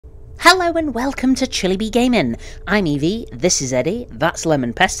Hello and welcome to Chili Bee Gaming. I'm Evie, this is Eddie, that's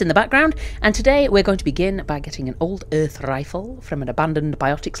Lemon Pest in the background, and today we're going to begin by getting an old Earth rifle from an abandoned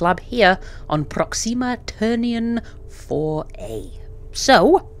biotics lab here on Proxima Turnian 4A.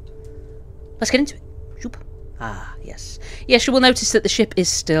 So, let's get into it. Shoop. Ah, yes. Yes, you will notice that the ship is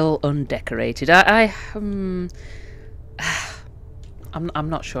still undecorated. I'm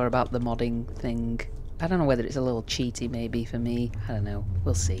not sure about the modding thing. I don't know whether it's a little cheaty maybe for me. I don't know.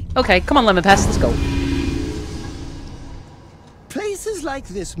 We'll see. Okay, come on Lemon Pest, let's go. Places like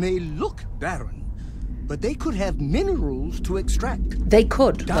this may look barren, but they could have minerals to extract. They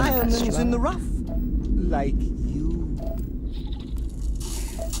could. Diamonds in the rough. Like you.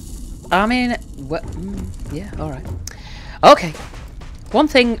 I mean, yeah, alright. Okay. One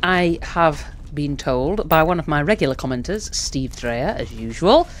thing I have been told by one of my regular commenters, Steve Dreyer, as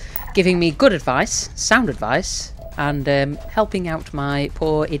usual, giving me good advice, sound advice, and helping out my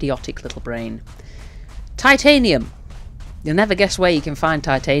poor idiotic little brain. Titanium. You'll never guess where you can find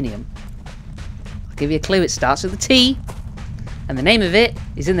titanium. I'll give you a clue, it starts with a T, and the name of it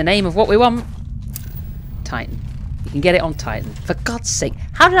is in the name of what we want. Titan. You can get it on Titan. For God's sake,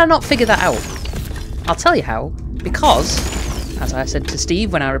 how did I not figure that out? I'll tell you how. Because, as I said to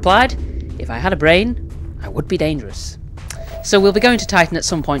Steve when I replied, if I had a brain, I would be dangerous. So we'll be going to Titan at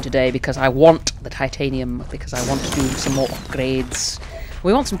some point today because I want the titanium, because I want to do some more upgrades.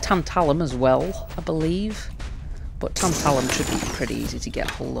 We want some tantalum as well, I believe. But tantalum should be pretty easy to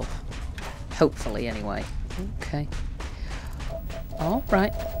get hold of. Hopefully, anyway. Okay.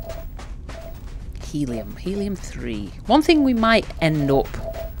 Alright. Helium. Helium-3. One thing we might end up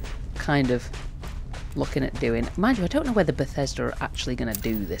kind of looking at doing... Mind you, I don't know whether Bethesda are actually going to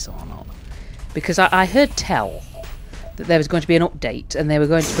do this or not. Because I heard tell that there was going to be an update and they were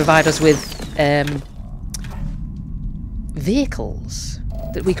going to provide us with vehicles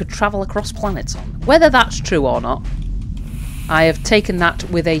that we could travel across planets on. Whether that's true or not, I have taken that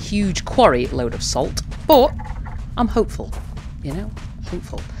with a huge quarry load of salt, but I'm hopeful, you know,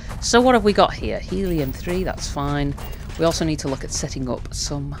 hopeful. So what have we got here? Helium-3, that's fine. We also need to look at setting up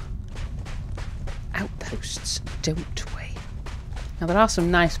some outposts, don't we? Now there are some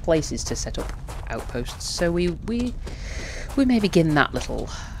nice places to set up outposts, so we may begin that little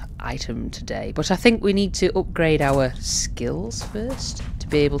item today. But I think we need to upgrade our skills first to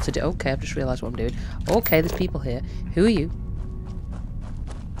be able to do... Okay, I've just realised what I'm doing. Okay, there's people here. Who are you?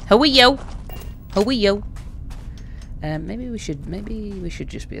 Who are you? Who are you? Maybe we should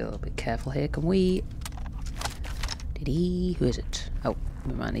just be a little bit careful here. Can we... Who is it? Oh,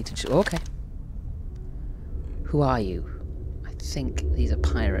 we might need to just... Okay. Who are you? I think these are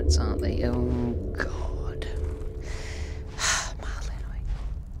pirates, aren't they? Oh, God. Mildly annoying.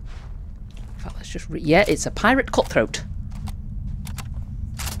 In fact, let's just... Yeah, it's a pirate cutthroat.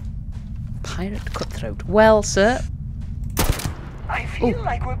 Pirate cutthroat. Well, sir. I feel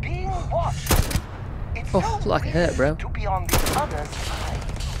like we're being watched. It's so like it hurt, bro. To be on the other side.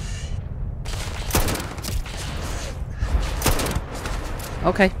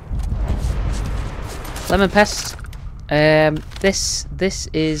 Okay. Lemon Pest. This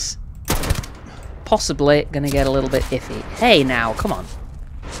is possibly going to get a little bit iffy. Hey now, come on.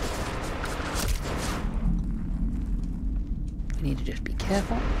 You need to just be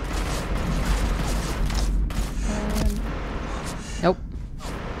careful. Nope.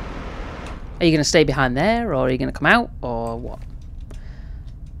 Are you going to stay behind there, or are you going to come out, or what?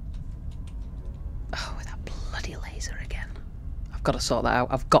 Oh, with that bloody laser again. I've got to sort that out.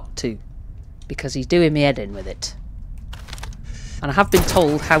 I've got to. Because he's doing me head in with it. And I have been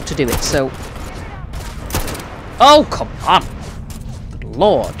told how to do it, so... Oh, come on! Good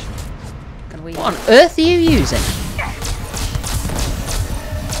Lord. What on earth are you using?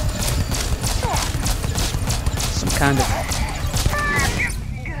 Some kind of...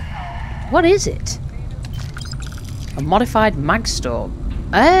 What is it? A modified magstorm.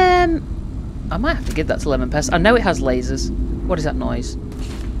 I might have to give that to Lemon Pest. I know it has lasers. What is that noise?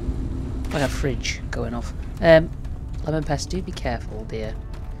 Like a fridge going off. Lemon Pest, do be careful, dear.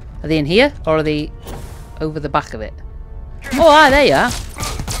 Are they in here, or are they over the back of it? Oh, ah, there you are.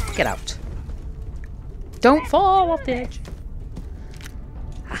 Get out. Don't fall off the edge.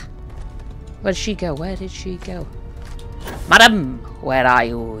 Ah. Where did she go? Where did she go? Madam, where are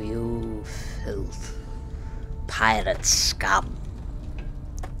you, you filth? Pirate scum.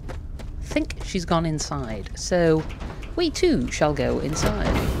 I think she's gone inside, so we too shall go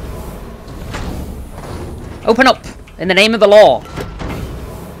inside. Open up! In the name of the law!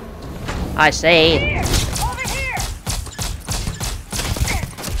 I say... Here, over here.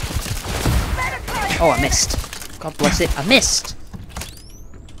 Oh, I missed. God bless it. I missed.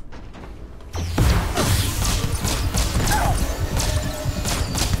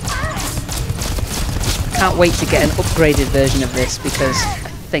 can't wait to get an upgraded version of this because I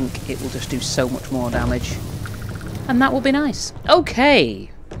think it will just do so much more damage. And that will be nice. Okay.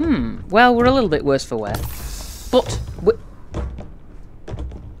 Well, we're a little bit worse for wear. But... What?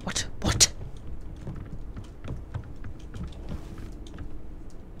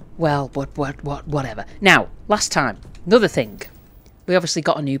 Well, whatever. Now, last time, another thing. We obviously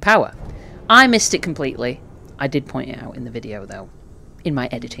got a new power. I missed it completely. I did point it out in the video, though, in my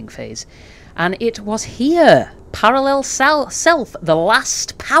editing phase. And it was here. Parallel Self, the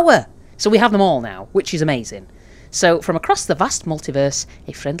last power. So we have them all now, which is amazing. So, from across the vast multiverse,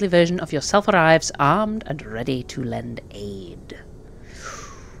 a friendly version of yourself arrives, armed and ready to lend aid.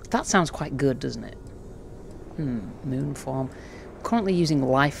 That sounds quite good, doesn't it? Moon form. Currently using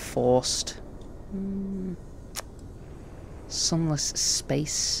life forced. Sunless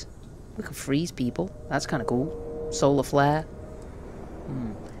space. We could freeze people. That's kind of cool. Solar flare.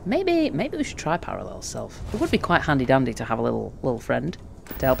 Maybe we should try Parallel Self. It would be quite handy dandy to have a little friend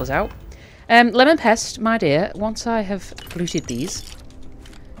to help us out. Lemon Pest, my dear, once I have looted these,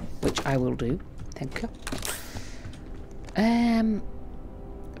 which I will do, thank you.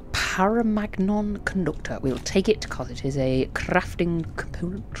 Paramagnon Conductor. We'll take it because it is a crafting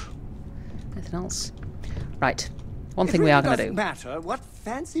component. Anything else? Right. One thing we are going to do. It doesn't matter what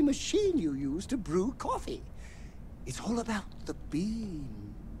fancy machine you use to brew coffee. It's all about the bean.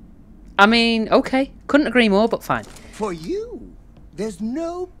 I mean, okay. Couldn't agree more, but fine. For you, there's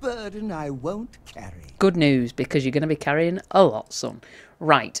no burden I won't carry. Good news, because you're going to be carrying a lot, son.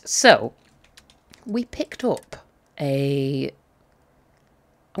 Right, so we picked up a...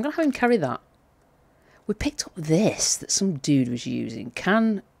 I'm going to have him carry that. We picked up this that some dude was using.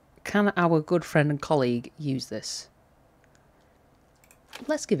 Can our good friend and colleague use this?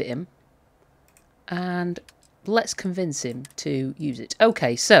 Let's give it him. And let's convince him to use it.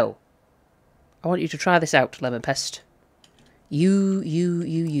 Okay, so I want you to try this out, Lemon Pest. You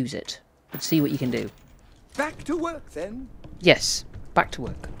use it. Let's see what you can do. Back to work, then. Yes, back to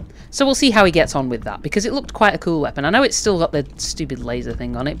work. So we'll see how he gets on with that, because it looked quite a cool weapon. I know it's still got the stupid laser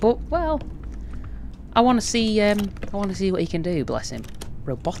thing on it, but, well, I want to see what he can do, bless him.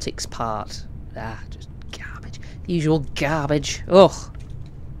 Robotics part. Just garbage. The usual garbage. Ugh.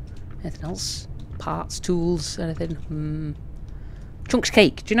 Anything else? Parts, tools, anything? Chunks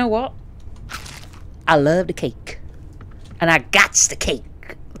cake. Do you know what? I love the cake. And I gots the cake.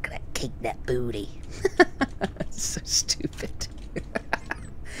 Look at that cake, that booty. So stupid.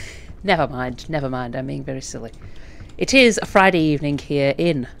 Never mind. I'm being very silly. It is a Friday evening here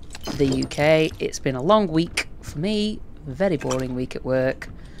in the UK. It's been a long week for me. Very boring week at work.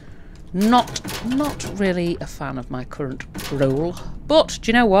 Not really a fan of my current role. But,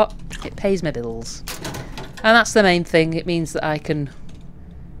 do you know what? It pays my bills. And that's the main thing. It means that I can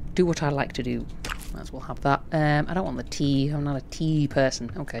do what I like to do. Might as well have that. I don't want the tea. I'm not a tea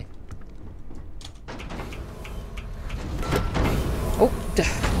person. Okay. Oh,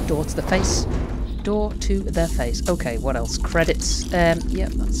 door to the face. Door to their face. Okay, what else? Credits.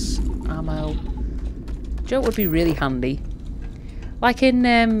 Yep, that's ammo. Joe would be really handy. Like in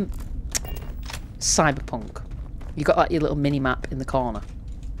Cyberpunk. You got like your little mini map in the corner.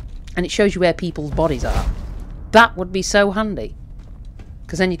 And it shows you where people's bodies are. That would be so handy.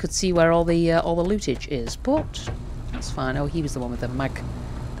 Because then you could see where all the lootage is. But that's fine. Oh, he was the one with the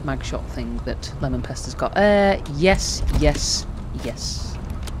mag shot thing that Lemon Pest has got. Yes.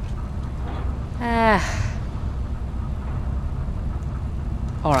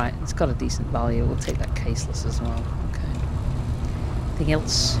 Alright, it's got a decent value. We'll take that caseless as well. Okay. Anything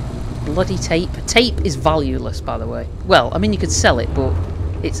else? Bloody tape. Tape is valueless, by the way. Well, I mean, you could sell it, but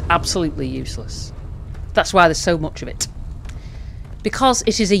it's absolutely useless. That's why there's so much of it. Because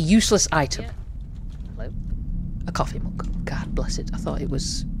it is a useless item. Yeah. Hello? A coffee mug. God bless it. I thought it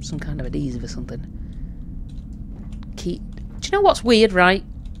was some kind of adhesive or something. Key. Do you know what's weird, right?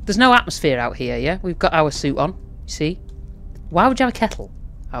 There's no atmosphere out here, yeah? We've got our suit on. You see? Why would you have a kettle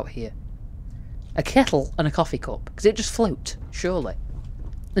out here? A kettle and a coffee cup. Because it'd just float, surely.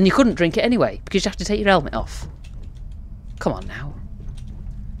 And you couldn't drink it anyway, because you have to take your helmet off. Come on now.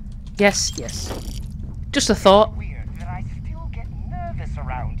 Yes. Just a thought. Weird that I still get nervous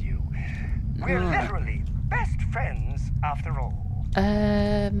around you. We're literally best friends after all.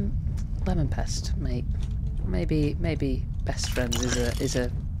 Lemon Pest, mate. Maybe best friends is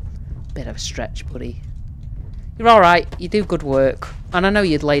a bit of a stretch, buddy. You're alright, you do good work, and I know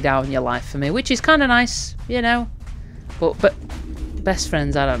you'd lay down your life for me, which is kind of nice, you know. But best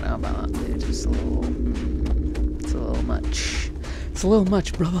friends, I don't know about that, dude. It's a little much. It's a little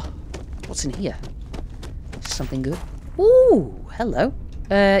much, brother. What's in here? Something good. Ooh, hello.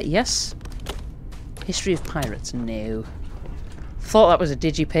 Yes. History of pirates? No. Thought that was a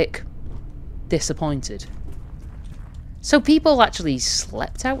digipick. Disappointed. So people actually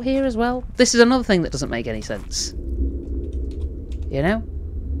slept out here as well? This is another thing that doesn't make any sense. You know?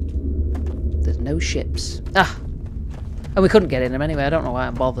 There's no ships. Ah! And we couldn't get in them anyway. I don't know why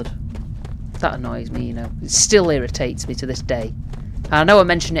I'm bothered. That annoys me, you know. It still irritates me to this day. I know I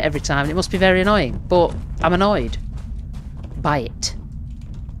mention it every time, and it must be very annoying, but I'm annoyed by it.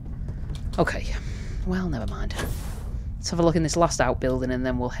 Okay. Well, never mind. Let's have a look in this last outbuilding, and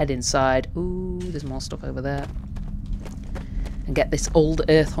then we'll head inside. Ooh, there's more stuff over there. And get this old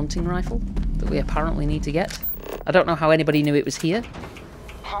earth hunting rifle that we apparently need to get. I don't know how anybody knew it was here.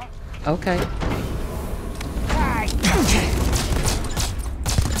 Okay.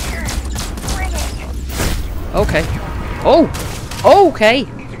 Okay. Oh! Okay! It's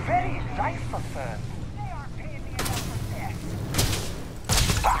very nice of them. They aren't paying me enough for this.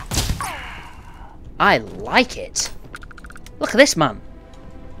 I like it. Look at this, man.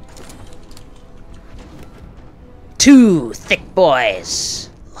 2 thick boys.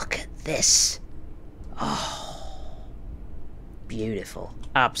 Look at this. Oh. Beautiful.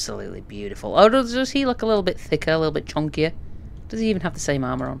 Absolutely beautiful. Oh, does he look a little bit thicker, a little bit chunkier? Does he even have the same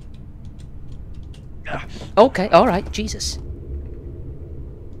armor on? Okay, alright, Jesus.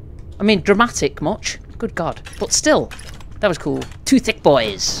 I mean, dramatic much. Good God. But still, that was cool. 2 thick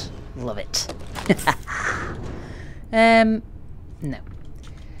boys. Love it. No.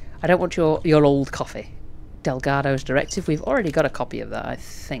 I don't want your old coffee. Delgado's directive. We've already got a copy of that, I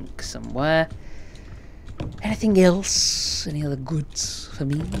think, somewhere. Anything else? Any other goods for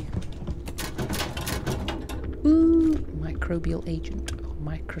me? Ooh, microbial agent. Or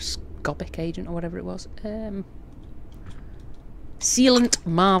microscopic agent, or whatever it was. Sealant,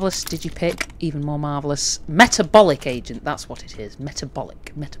 marvellous, digipick, even more marvellous. Metabolic agent, that's what it is.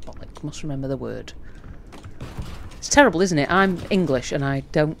 Metabolic. Must remember the word. It's terrible, isn't it? I'm English and I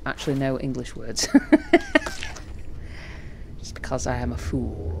don't actually know English words. Just because I am a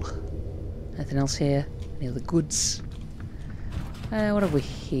fool. Anything else here? Any other goods? What have we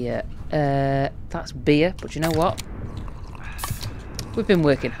here? That's beer, but you know what? We've been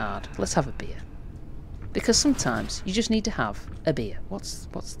working hard. Let's have a beer. Because sometimes you just need to have a beer. What's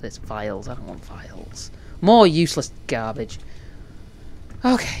this? Vials? I don't want vials. More useless garbage.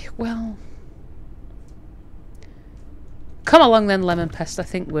 Okay, well... Come along then, Lemon Pest. I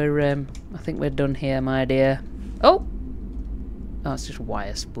think we're done here, my dear. Oh! Oh, it's just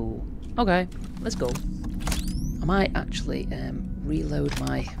wire spool. Okay, let's go. I might actually reload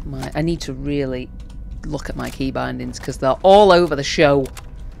my... I need to really look at my key bindings because they're all over the show.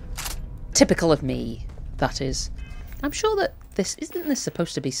 Typical of me, that is. I'm sure that this... Isn't this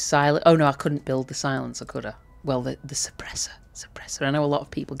supposed to be silent? Oh no, I couldn't build the silencer, could I? Well, the suppressor. Suppressor. I know a lot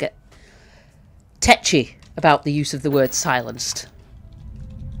of people get tetchy about the use of the word silenced.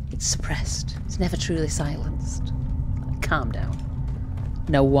 It's suppressed. It's never truly silenced. Calm down.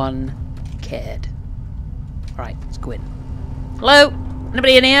 No one cared. Alright, let's go in. Hello?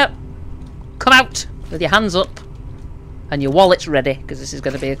 Anybody in here? Come out with your hands up. And your wallet's ready, because this is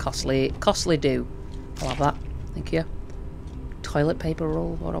going to be a costly do. I'll have that. Thank you. Toilet paper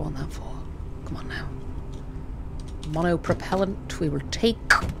roll? What do I want that for? Come on now. Monopropellant we will take.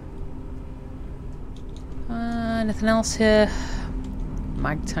 Anything else here?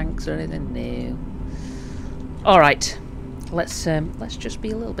 Mag tanks or anything? No. Alright. Let's just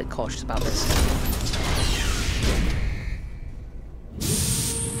be a little bit cautious about this.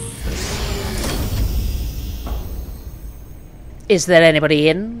 Is there anybody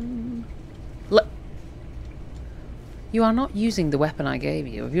in? Look. You are not using the weapon I gave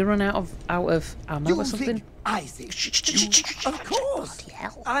you. Have you run out of ammo or something? I think. Of course.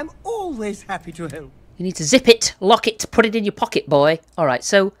 I'm always happy to help. You need to zip it, lock it, put it in your pocket, boy. Alright,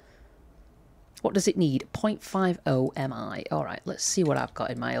 so what does it need? 0.50 MI. Alright, let's see what I've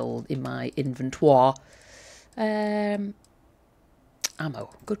got in my inventoire. Ammo.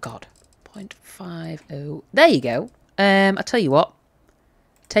 Good God. 0.50. There you go. I tell you what.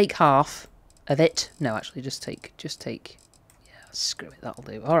 Take half of it. No, actually, just take. Yeah, screw it. That'll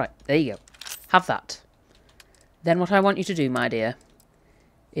do. Alright, there you go. Have that. Then what I want you to do, my dear,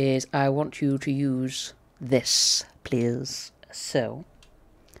 is I want you to use this, please. So,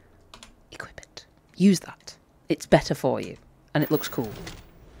 equip it. Use that. It's better for you. And it looks cool.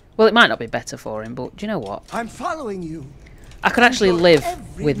 Well, it might not be better for him, but do you know what? I'm following you. I could actually live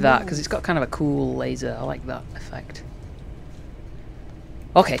with that, because it's got kind of a cool laser. I like that effect.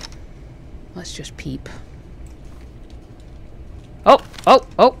 Okay. Let's just peep. Oh!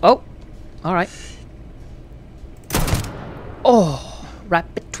 Alright. Oh! Right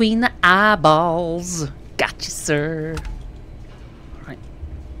between the eyeballs. Gotcha, sir. Right.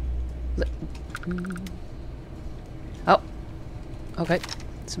 Oh. Okay.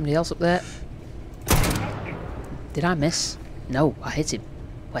 Somebody else up there. Did I miss? No, I hit him.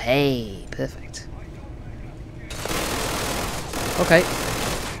 Well, hey, perfect. Okay.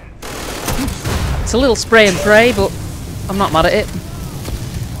 It's a little spray and pray, but I'm not mad at it.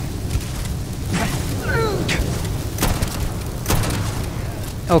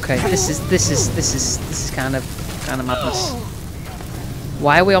 Okay, this is kind of madness.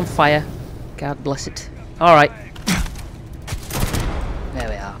 Why are we on fire? God bless it. All right. There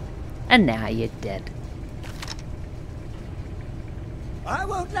we are. And now you're dead. I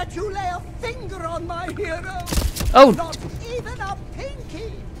won't let you lay a finger on my hero. Oh, Not even a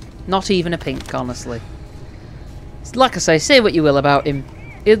pinky. not even a pink, honestly. Like I say what you will about him.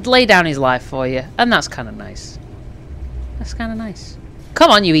 He'd lay down his life for you, and that's kind of nice. That's kind of nice.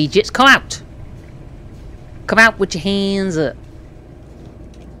 Come on, you Egypts, come out. Come out with your hands up.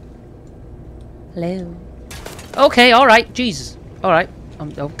 Hello. Okay, alright, Jesus. Alright.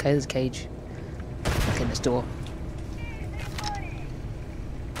 Okay, there's a cage. Look in this door.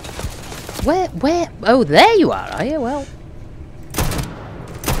 Where? Oh, there you are you? Well.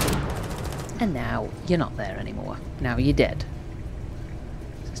 And now, you're not there anymore. Now you're dead.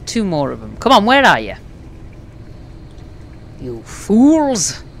 There's 2 more of them. Come on, where are you? You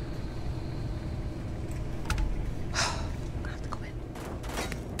fools! I'm gonna have to come in.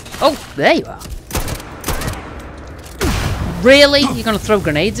 Oh, there you are. Really? You're gonna throw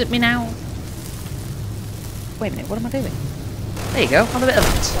grenades at me now? Wait a minute, what am I doing? There you go, have a bit of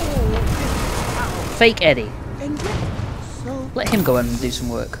that. Fake Eddie. Let him go and do some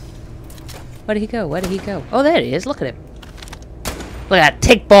work. Where did he go? Where did he go? Oh, there he is. Look at him. Look at that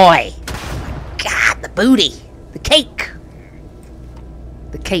tick boy. Oh my God, the booty. The cake.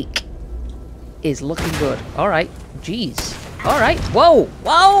 The cake is looking good. All right. Jeez. All right. Whoa.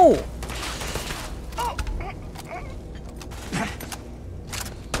 Whoa.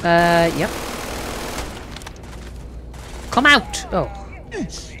 Yep. Come out. Oh.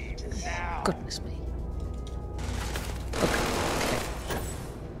 Goodness me. Okay.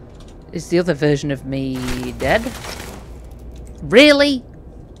 Is the other version of me dead? Really?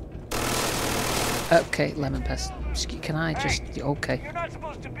 Okay, lemon pest. Can I just... Okay. You're not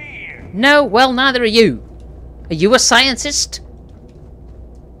supposed to be here. No, well, neither are you. Are you a scientist?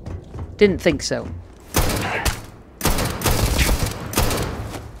 Didn't think so.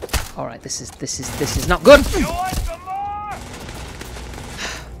 All right, this is not good. You want some more?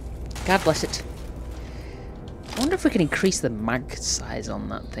 God bless it. I wonder if we can increase the mag size on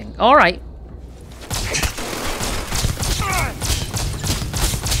that thing. All right.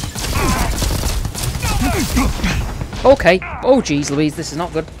 Okay. Oh, geez, Louise, this is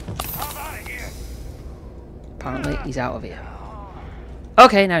not good. Apparently, he's out of here.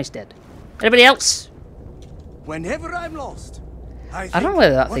 Okay, now he's dead. Anybody else? Whenever I'm lost, I don't know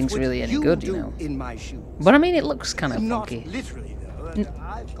whether that thing's really any good, you know. In my shoes. But I mean, it looks kind of Not funky. literally though, and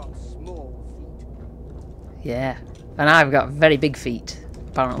I've got small feet. Yeah, and I've got very big feet,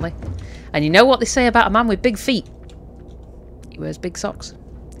 apparently. And you know what they say about a man with big feet? He wears big socks.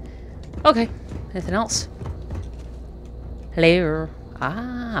 Okay, anything else? Hello.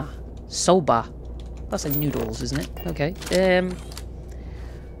 Ah, soba. That's like noodles, isn't it? Okay.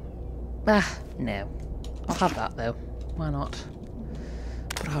 No. I'll have that though. Why not?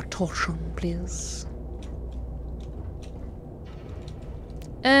 Put our torch on, please.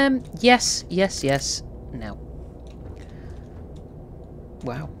 Yes, yes, yes. No.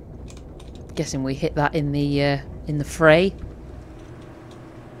 Wow. Guessing we hit that in the fray.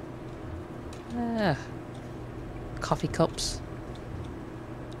 Coffee cups.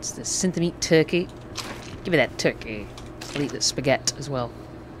 It's the synthemeat turkey. Give me that turkey. I'll eat that spaghetti as well.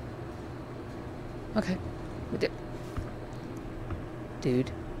 Okay. We did.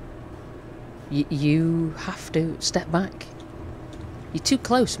 Dude. You have to step back. You're too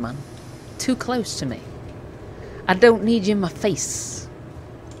close, man. Too close to me. I don't need you in my face.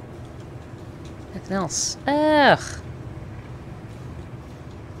 Anything else? Ugh.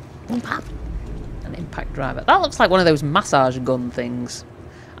 An impact driver. That looks like one of those massage gun things.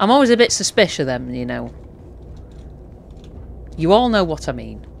 I'm always a bit suspicious of them, you know. You all know what I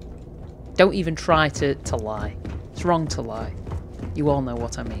mean. Don't even try to lie. It's wrong to lie. You all know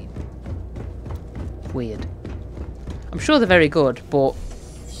what I mean. Weird. I'm sure they're very good, but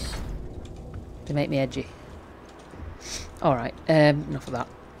they make me edgy. Alright, enough of that.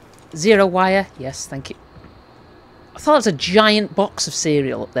 Zero wire. Yes, thank you. I thought it was a giant box of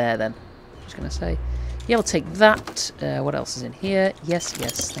cereal up there then. I was going to say. Yeah, we'll take that. What else is in here? Yes,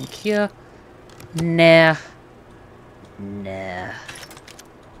 yes, thank you. Nah. Nah.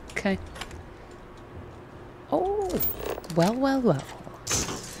 Okay. Oh. Well, well, well.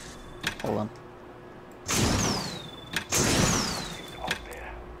 Hold on.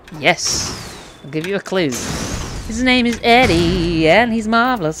 Yes. I'll give you a clue. His name is Eddie, and he's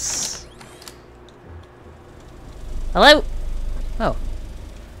marvellous. Hello? Oh.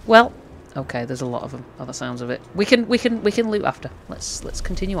 Well. Okay, there's a lot of them. By the sounds of it. We can loot after. Let's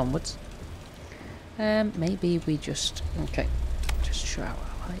continue onwards. Maybe we just okay. Just show our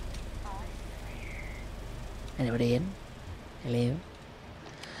light. Anybody in? Hello?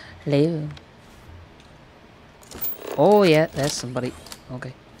 Hello? Oh yeah, there's somebody.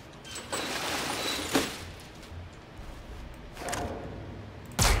 Okay.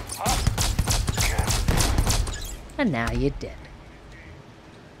 And now you're dead.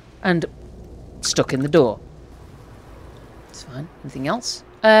 And stuck in the door. It's fine. Anything else?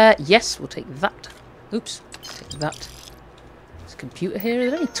 Yes, we'll take that. Oops. Take that. There's a computer here. Are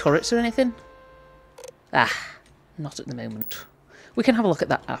there any turrets or anything? Ah, not at the moment. We can have a look at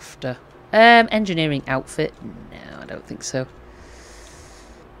that after. Engineering outfit? No, I don't think so.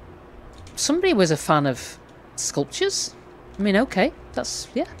 Somebody was a fan of sculptures. I mean, okay. That's,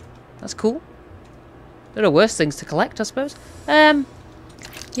 yeah. That's cool. There are worse things to collect, I suppose.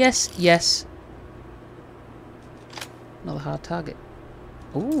 Yes, yes. Another hard target.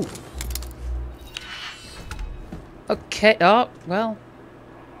 Ooh. Okay, oh, well.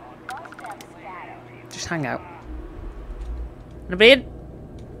 Just hang out. Anybody in?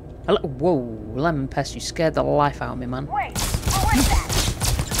 Hello? Whoa, lemon pest, you scared the life out of me, man. Wait, what was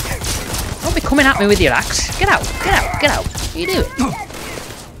that? Don't be coming at me with your axe. Get out, get out, get out. What are you doing?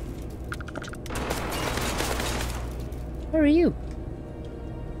 Where are you?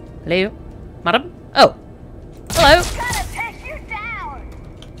 Hello? Madam? Oh. Hello? Gonna take you down.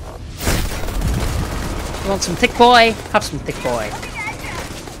 You want some thick boy? Have some thick boy.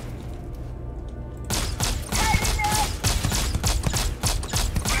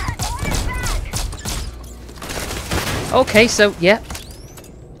 Okay, so, yeah.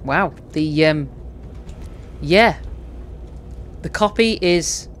 Wow. The, yeah. The copy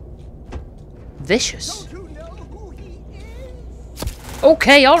is vicious.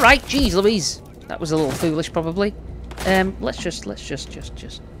 Okay, alright, jeez Louise. That was a little foolish, probably. Let's just.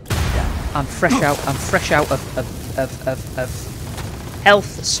 I'm fresh out of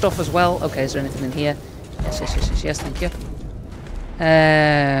health stuff as well. Okay, is there anything in here? Yes, thank you.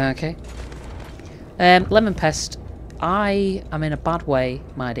 Okay. Lemon pest, I am in a bad way,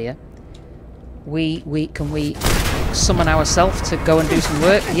 my dear. Can we summon ourselves to go and do some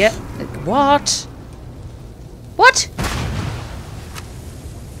work? Yep. What? What?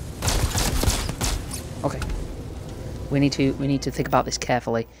 Okay. We need to think about this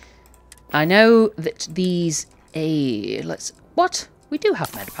carefully. I know that these what? We do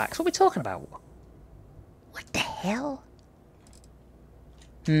have med packs. What are we talking about? What the hell?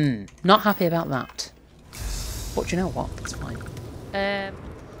 Not happy about that. But you know what? That's fine.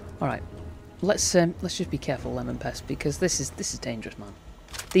 Alright. Let's just be careful, lemon pest, because this is dangerous, man.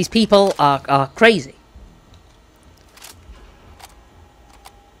 These people are crazy.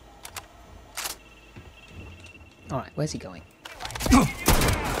 Alright, where's he going?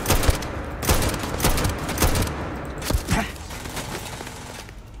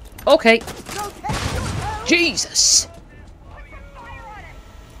 Okay. Jesus!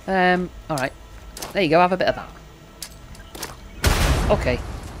 Alright. There you go, have a bit of that. Okay.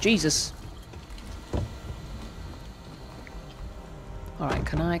 Jesus. Alright,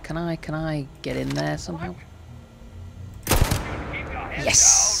 can I get in there somehow?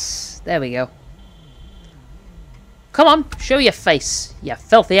 Yes! There we go. Come on, show your face, you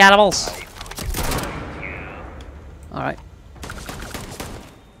filthy animals. Alright.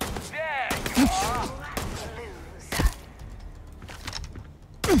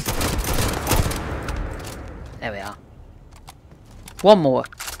 There we are. One more.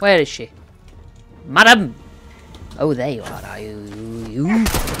 Where is she? Madam! Oh, there you are you?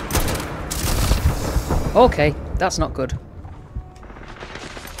 Okay, that's not good.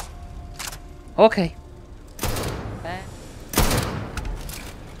 Okay.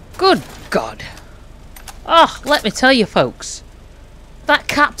 Good God. Oh, let me tell you folks. That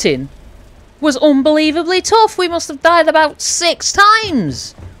captain was unbelievably tough. We must have died about 6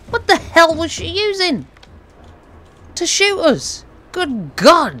 times. What the hell was she using to shoot us? Good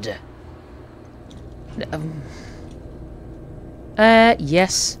God.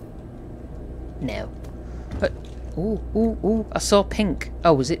 Yes. No. But, ooh, I saw pink.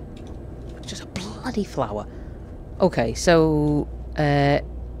 Oh, was it just a bloody flower. Okay, so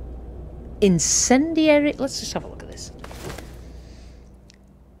incendiary. Let's just have a look at this.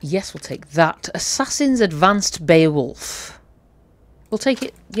 Yes, we'll take that. Assassin's Advanced Beowulf. We'll take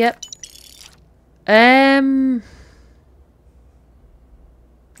it. Yep. No.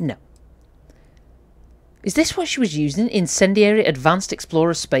 Is this what she was using? Incendiary Advanced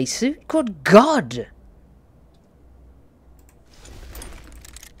Explorer Spacesuit? Good God!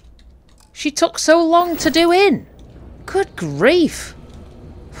 She took so long to do in. Good grief.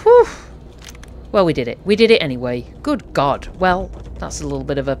 Whew. Well, we did it. We did it anyway. Good God. Well, that's a little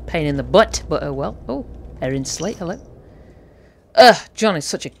bit of a pain in the butt, but oh well. Oh, Erin Slate, hello. John is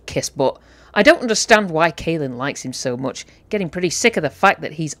such a kiss butt. I don't understand why Kaylin likes him so much. Getting pretty sick of the fact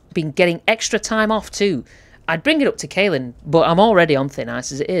that he's been getting extra time off too. I'd bring it up to Kaylin, but I'm already on thin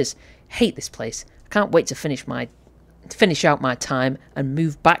ice as it is. Hate this place. I can't wait to finish out my time and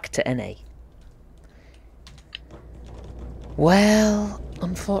move back to NA. Well,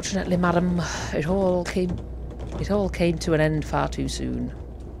 unfortunately, madam, it all came to an end far too soon.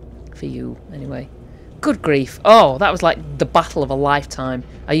 For you, anyway. Good grief. Oh, that was like the battle of a lifetime.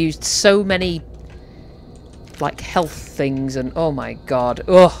 I used so many, like, health things and oh my god.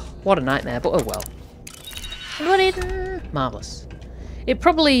 Ugh, what a nightmare, but oh well. Marvellous. It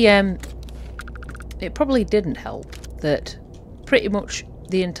probably didn't help that pretty much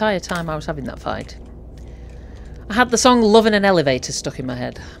the entire time I was having that fight, I had the song Love in an Elevator stuck in my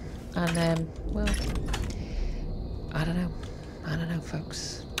head. And, well, I don't know,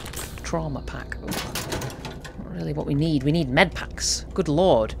 folks. Trauma pack. Not really what we need. We need med packs. Good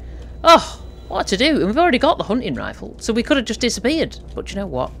lord. Oh, what to do? And we've already got the hunting rifle, so we could have just disappeared. But you know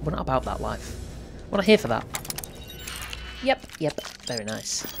what? We're not about that life. We're not here for that. Yep. Very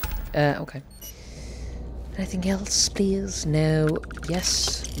nice. Okay. Anything else, please? No.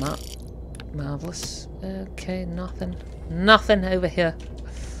 Yes. Marvellous. Okay, nothing. Nothing over here.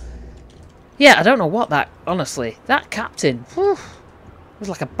 Yeah, I don't know what that... Honestly, that captain... Whew, it was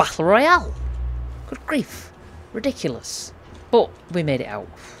like a battle royale. Good grief. Ridiculous. But we made it out.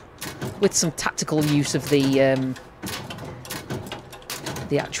 With some tactical use of the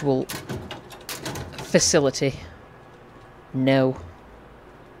actual facility. No.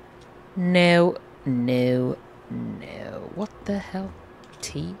 No. What the hell?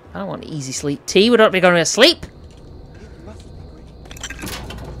 Tea? I don't want easy sleep. Tea? We don't be going to sleep?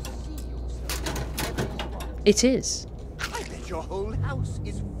 It is. I bet your whole house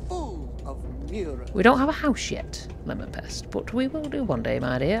is full of mirrors. We don't have a house yet, Lemon Pest, but we will do one day,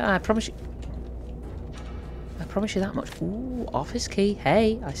 my dear. I promise you. I promise you that much. Ooh, office key.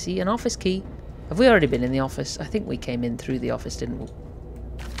 Hey, I see an office key. Have we already been in the office? I think we came in through the office, didn't we?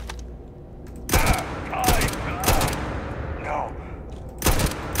 No.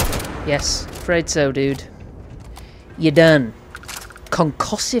 Yes, afraid so, dude. You're done.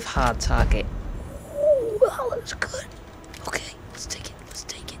 Concussive hard target. Ooh, that looks good. Okay, let's take it. Let's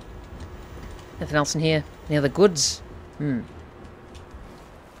take it. Anything else in here? Any other goods? I'll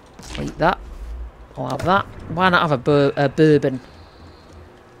eat that. I'll have that. Why not have a bourbon?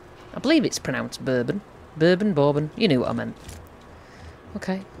 I believe it's pronounced bourbon. Bourbon. You knew what I meant.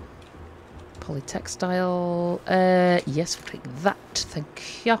 Okay. Polytextile. Yes, we'll take that.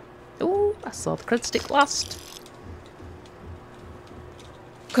 Thank you. Ooh, I saw the cred stick last.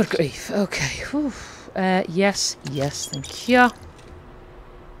 Good grief. Okay. Whew. Yes, thank you.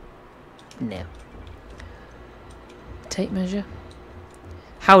 No. Tape measure.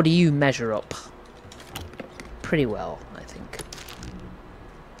 How do you measure up? Pretty well, I think.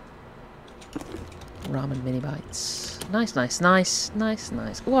 Ramen mini bites. Nice.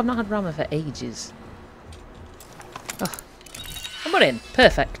 Oh, I've not had ramen for ages. Oh. And we're in.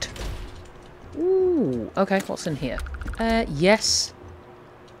 Perfect. Ooh. Okay, what's in here? Yes.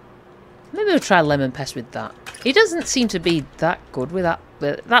 Maybe we'll try Lemon Pest with that. He doesn't seem to be that good with that.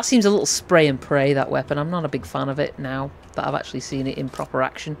 That seems a little spray and pray, that weapon. I'm not a big fan of it now that I've actually seen it in proper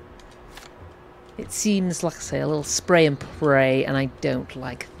action. It seems, like I say, a little spray and pray, and I don't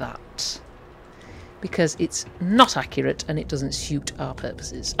like that. Because it's not accurate and it doesn't suit our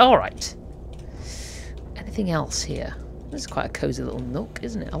purposes. Alright. Anything else here? This is quite a cosy little nook,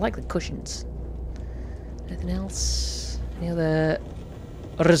 isn't it? I like the cushions. Anything else? Any other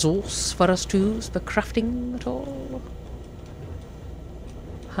resource for us to use for crafting at all?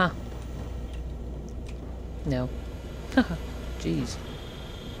 Huh. No. Haha. Jeez.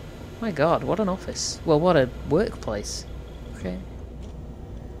 My god, what an office. Well, what a workplace. Okay.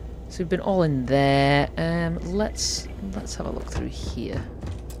 So we've been all in there. Let's have a look through here.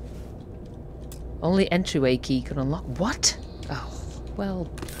 Only entryway key can unlock. What? Oh, well.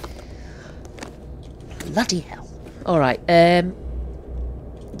 Bloody hell. Alright, yeah,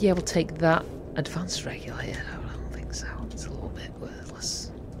 we'll take that. Advanced regulator. I don't think so. It's a little bit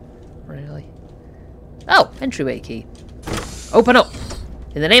worthless. Really. Oh! Entryway key. Open up!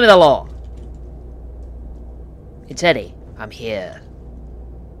 In the name of the law! It's Eddie. I'm here.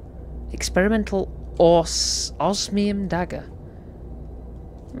 Experimental osmium dagger.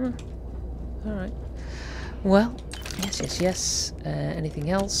 Alright. Well, yes. Anything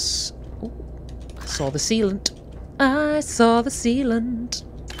else? Ooh, I saw the sealant. I saw the sealant.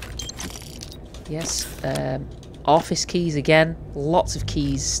 Yes. Office keys again. Lots of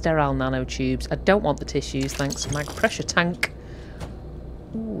keys. Sterile nanotubes. I don't want the tissues, thanks. Mag pressure tank.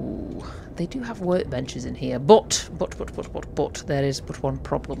 Ooh. They do have workbenches in here, but there is but one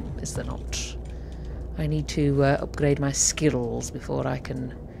problem, is there not? I need to upgrade my skills before I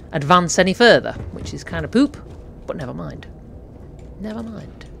can advance any further, which is kind of poop, but never mind. Never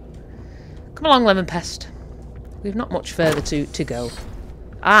mind. Come along, Lemon Pest. We've not much further to go.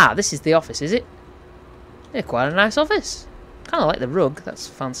 Ah, this is the office, is it? Yeah, quite a nice office. Kind of like the rug, that's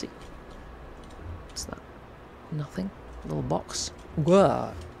fancy. What's that? Nothing. Little box.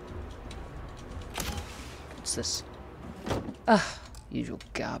 Whoa. What's this? Ah, usual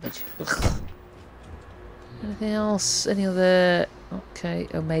garbage. Ugh. Anything else? Any other... Okay,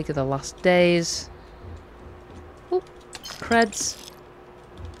 Omega the Last Days. Oop, creds.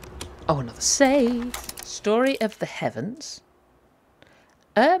 Oh, another save. Story of the Heavens.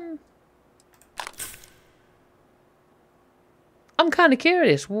 I'm kind of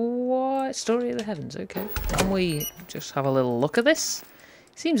curious. What? Story of the Heavens, okay. Can we just have a little look at this?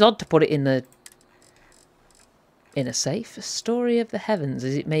 Seems odd to put it in a safe. A Story of the Heavens.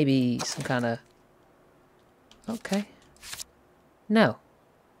 Is it maybe some kind of... Okay. No.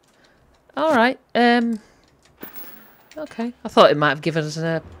 Alright, okay. I thought it might have given us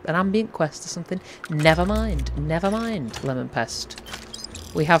an ambient quest or something. Never mind, Lemon Pest.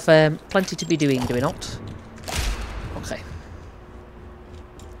 We have plenty to be doing, do we not? Okay.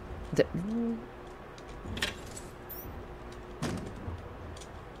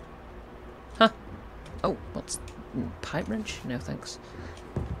 Huh. Oh, what's... Pipe wrench? No, thanks.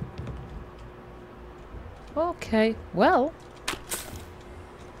 Okay, well...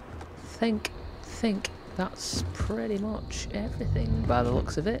 think that's pretty much everything by the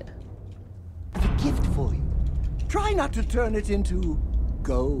looks of it. A gift for you. Try not to turn it into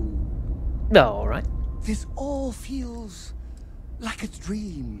gold. No, alright. This all feels like a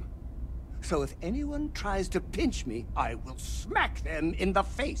dream. So if anyone tries to pinch me, I will smack them in the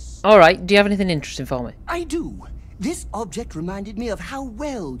face. Alright, do you have anything interesting for me? I do. This object reminded me of how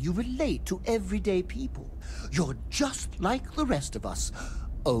well you relate to everyday people. You're just like the rest of us,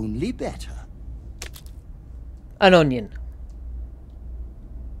 only better. An onion.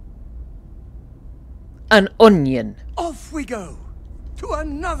 An onion. Off we go to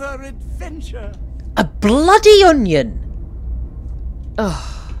another adventure. A bloody onion.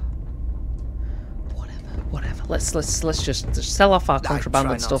 Ugh. Whatever. Let's just sell off our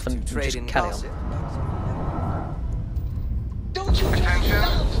contraband and stuff and just carry on. Attention,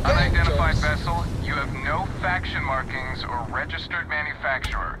 unidentified vessel. You have no faction markings or registered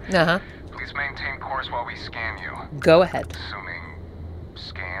manufacturer. Please maintain course while we scan you. Go ahead. Assuming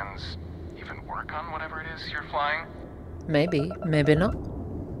scans even work on whatever it is you're flying. Maybe not.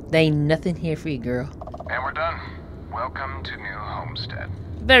 There ain't nothing here for you, girl. And we're done. Welcome to New Homestead.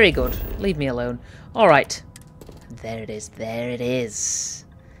 Very good. Leave me alone. Alright. There it is.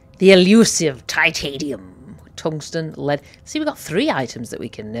 The elusive titanium. Tungsten, lead. See, we've got 3 items that we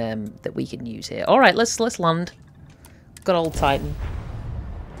can use here. Alright, let's land. Good old Titan.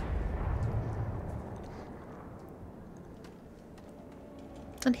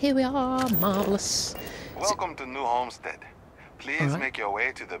 And here we are. Marvellous. Welcome to New Homestead. Please make your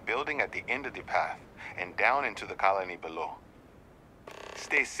way to the building at the end of the path and down into the colony below.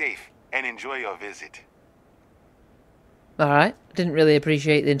 Stay safe and enjoy your visit. Alright. Didn't really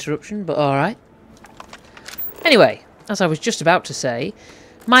appreciate the interruption, but alright. Anyway, as I was just about to say,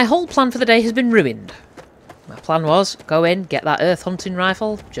 my whole plan for the day has been ruined. My plan was, go in, get that earth hunting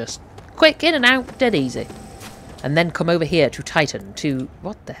rifle, just quick, in and out, dead easy. And then come over here to Titan, to...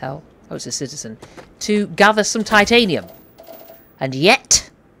 what the hell? Oh, it's a citizen. To gather some titanium. And yet,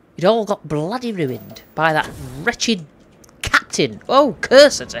 it all got bloody ruined by that wretched captain. Oh,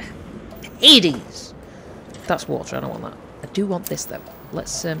 curse her to Hades. That's water, I don't want that. I do want this, though.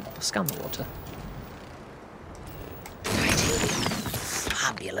 Let's scan the water.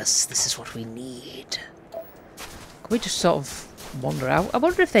 Fabulous. This is what we need. Can we just sort of wander out? I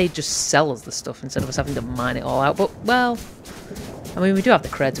wonder if they just sell us the stuff instead of us having to mine it all out. But, well, I mean, we do have the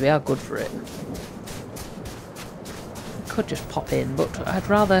creds. We are good for it. could just pop in, but I'd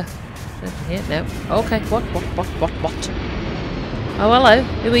rather... Here, no. Okay, what? Oh, hello.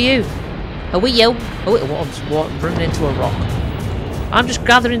 Who are you? Who are you? Oh, it was running into a rock. I'm just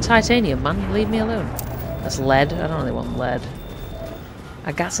gathering titanium, man. Leave me alone. That's lead. I don't really want lead.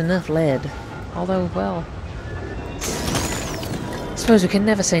 I got enough lead. Although, well... I suppose we can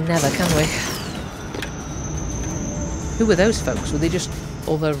never say never, can we? Who were those folks? Were they just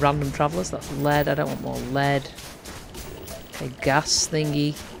other random travellers? That's lead. I don't want more lead. Okay, gas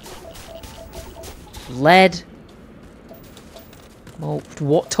thingy. Lead. More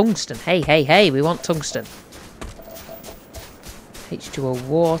what? Tungsten. Hey, we want tungsten. H2O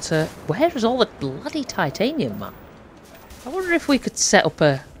water. Where is all the bloody titanium, man? I wonder if we could set up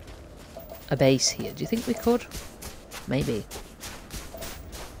a base here. Do you think we could? Maybe.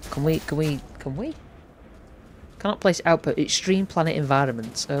 Can we? Cannot place output. Extreme planet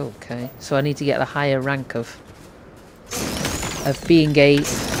environments. Okay. So I need to get the higher rank of being a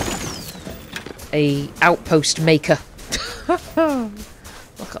outpost maker.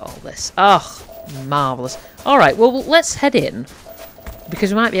 Look at all this. Oh, marvellous. Alright, well, let's head in.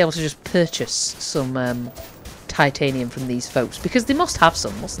 Because we might be able to just purchase some titanium from these folks. Because they must have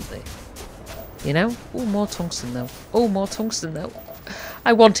some, mustn't they? You know? Oh, more tungsten, though. Oh, more tungsten, though.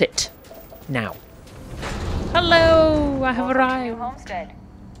 I want it. Now. Hello! I have arrived. Homestead.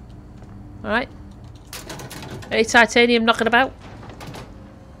 Alright. Any titanium knocking about?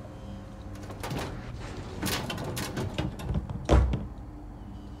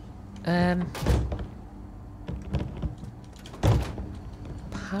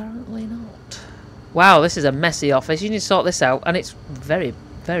 Apparently not. Wow, this is a messy office. You need to sort this out, and it's very,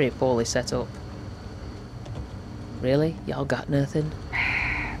 very poorly set up. Really? Y'all got nothing?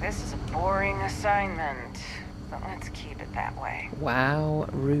 This is a boring assignment, but let's keep it that way. Wow,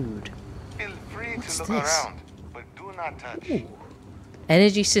 rude. Feel free What's to look this? around, but do not touch. Ooh.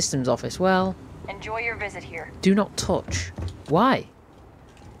 Energy systems office. Well, Enjoy your visit here. do not touch. Why?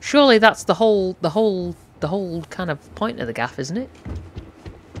 Surely that's the whole kind of point of the gaff, isn't it?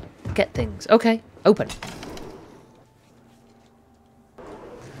 Get things. Okay, open.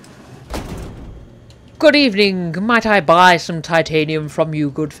 Good evening. Might I buy some titanium from you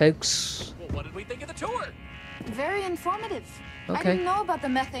good folks? Well, what did we think of the tour? Very informative. I Okay. didn't know about the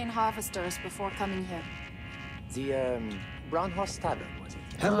methane harvesters before coming here. The, Braunhaus Tavern, was it?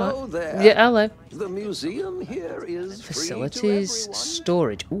 Hello there. Yeah, hello. The museum here is Facilities, free to everyone.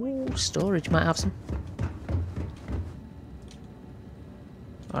 storage. Ooh, storage might have some.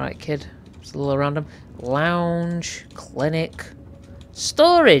 Alright, kid. It's a little random. Lounge, clinic,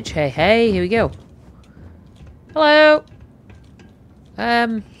 storage. Hey, here we go. Hello.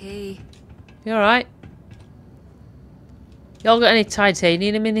 Hey. You alright? Y'all got any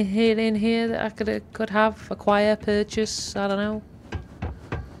titanium in here that I could have, acquire, purchase? I don't know.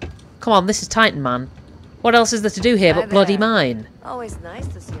 Come on, this is Titan Man. What else is there to do here but bloody mine? Always nice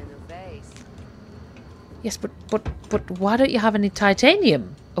to see a new face. Yes, but why don't you have any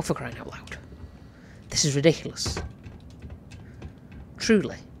titanium? Oh, for crying out loud. This is ridiculous.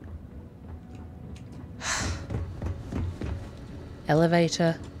 Truly.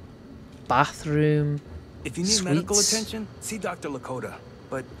 Elevator. Bathroom. If you need Suites. medical attention, see Dr. Lakota.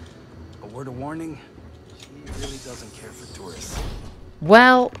 But a word of warning, she really doesn't care for tourists.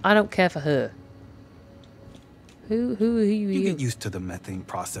 Well, I don't care for her. Who are you? You get used to the methane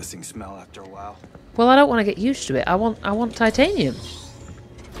processing smell after a while. Well, I don't want to get used to it. I want titanium.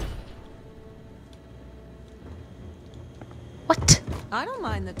 What? I don't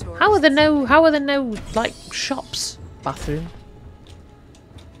mind the tourists. How are there no like shops? Bathroom.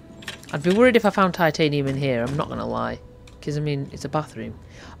 I'd be worried if I found titanium in here, I'm not gonna lie. Because I mean it's a bathroom.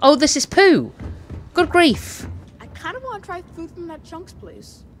 Oh, this is poo! Good grief. I kind of want to try food from that Chunks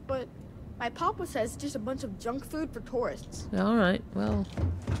place, but my papa says it's just a bunch of junk food for tourists. Alright, well.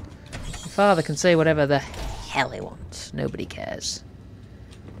 Your father can say whatever the hell he wants. Nobody cares.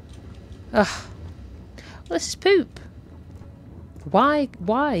 Ugh. Well, this is poop. Why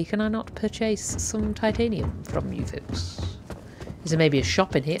can I not purchase some titanium from you folks? Is there maybe a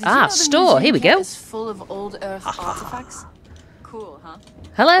shop in here? Did you know the Store. Here we museum go. is full of old Earth artifacts. Cool, huh?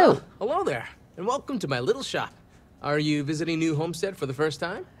 Hello. Hello there, and welcome to my little shop. Are you visiting New Homestead for the first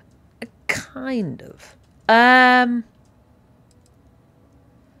time? Kind of.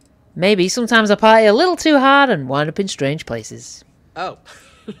 Maybe sometimes I party a little too hard and wind up in strange places. Oh,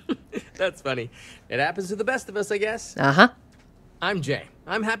 that's funny. It happens to the best of us, I guess. Uh-huh. I'm Jay.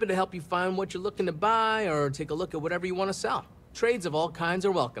 I'm happy to help you find what you're looking to buy or take a look at whatever you want to sell. Trades of all kinds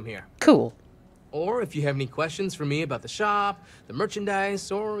are welcome here. Cool. Or if you have any questions for me about the shop, the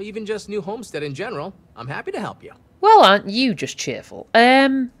merchandise, or even just New Homestead in general, I'm happy to help you. Well, aren't you just cheerful? I'd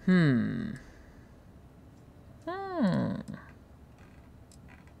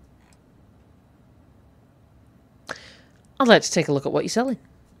like to take a look at what you're selling.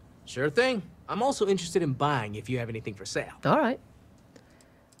 Sure thing. I'm also interested in buying if you have anything for sale. All right.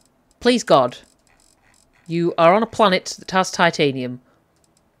 Please, God, you are on a planet that has titanium.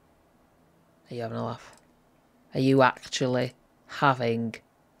 Are you having a laugh? Are you actually having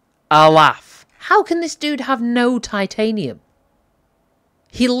a laugh? How can this dude have no titanium?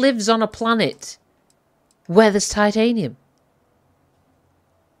 He lives on a planet where there's titanium.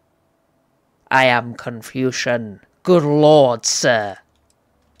 I am Confucian. Good lord, sir.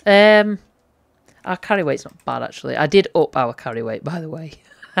 Our carry weight's not bad, actually. I did up our carry weight, by the way.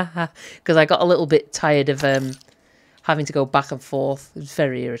 Because I got a little bit tired of having to go back and forth. It was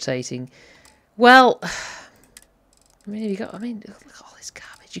very irritating. Well, I mean, look at all this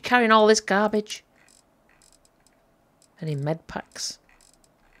garbage. You're carrying all this garbage. Any med packs?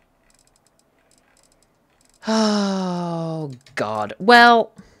 Oh, God.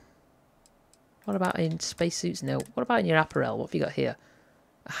 Well, what about in spacesuits? No. What about in your apparel? What have you got here?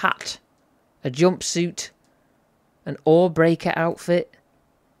 A hat. A jumpsuit. An ore breaker outfit.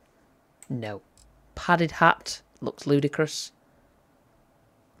 No. Padded hat. Looks ludicrous.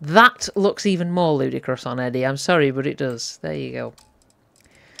 That looks even more ludicrous on Eddie. I'm sorry, but it does. There you go.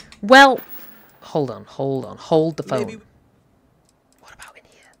 Well, hold on. Hold the phone. Maybe. What about in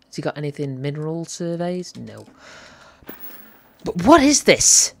here? Has he got anything mineral surveys? No. But what is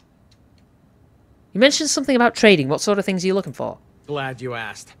this? You mentioned something about trading. What sort of things are you looking for? Glad you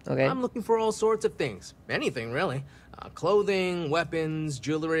asked. Okay. I'm looking for all sorts of things. Anything, really. Clothing, weapons,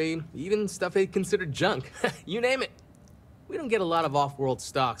 jewelry, even stuff they consider junk. You name it. We don't get a lot of off-world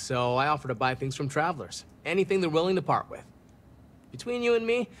stock, so I offer to buy things from travelers. Anything they're willing to part with. Between you and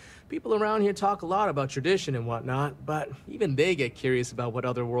me, people around here talk a lot about tradition and whatnot, but even they get curious about what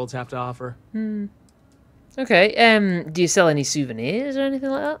other worlds have to offer. Okay, do you sell any souvenirs or anything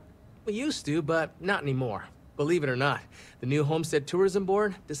like that? We used to, but not anymore. Believe it or not, the new Homestead Tourism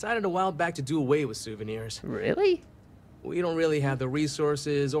Board decided a while back to do away with souvenirs. Really? We don't really have the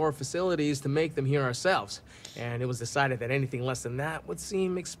resources or facilities to make them here ourselves, and it was decided that anything less than that would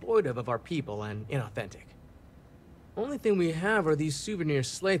seem exploitive of our people and inauthentic. Only thing we have are these souvenir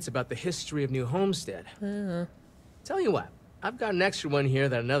slates about the history of New Homestead. Tell you what, I've got an extra one here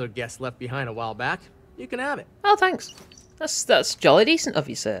that another guest left behind a while back. You can have it. Oh, thanks. That's jolly decent of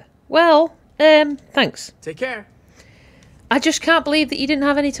you, sir. Well, thanks. Take care. I just can't believe that you didn't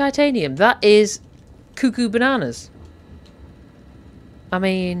have any titanium. That is cuckoo bananas. I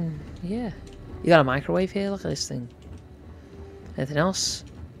mean, yeah. You got a microwave here? Look at this thing. Anything else?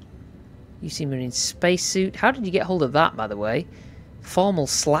 You seem in spacesuit. How did you get hold of that, by the way? Formal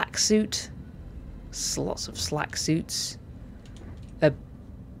slack suit. Lots of slack suits.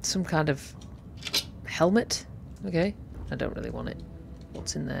 Some kind of helmet. Okay. I don't really want it.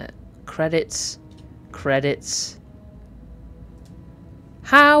 What's in there? Credits. Credits.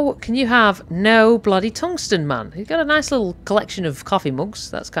 How can you have no bloody tungsten, man? You've got a nice little collection of coffee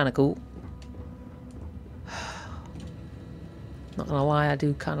mugs. That's kind of cool. Not gonna lie, I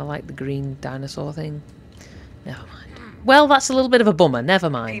do kind of like the green dinosaur thing. Never mind. Well, that's a little bit of a bummer. Never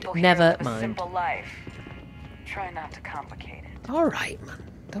mind. Never mind. Simple life. Try not to complicate it. All right, man.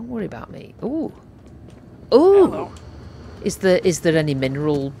 Don't worry about me. Ooh. Ooh. Hello. Is there any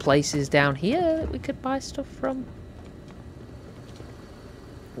mineral places down here that we could buy stuff from?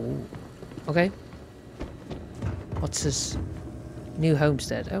 Ooh. Okay. What's this? New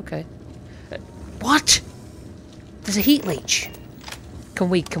Homestead. Okay. What? There's a heat leech. Can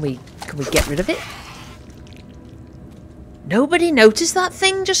we get rid of it? Nobody noticed that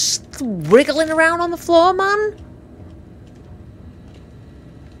thing just wriggling around on the floor, man?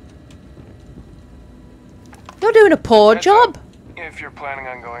 You're doing a poor job. If you're planning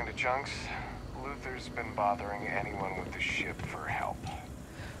on going to Chunks, Luther's been bothering anyone with the ship for help.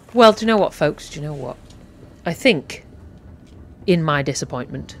 Well, do you know what, folks? Do you know what? I think, in my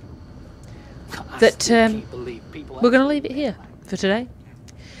disappointment, that we're going to leave it here for today.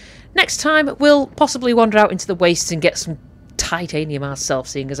 Next time, we'll possibly wander out into the wastes and get some titanium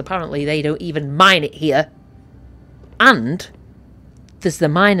ourselves, seeing as apparently they don't even mine it here. And there's the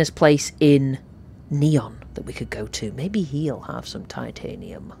miner's place in Neon that we could go to. Maybe he'll have some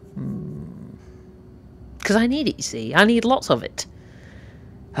titanium. Because I need it, you see. I need lots of it.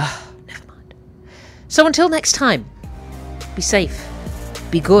 Never mind. So until next time, be safe,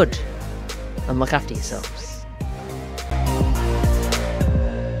 be good, and look after yourselves.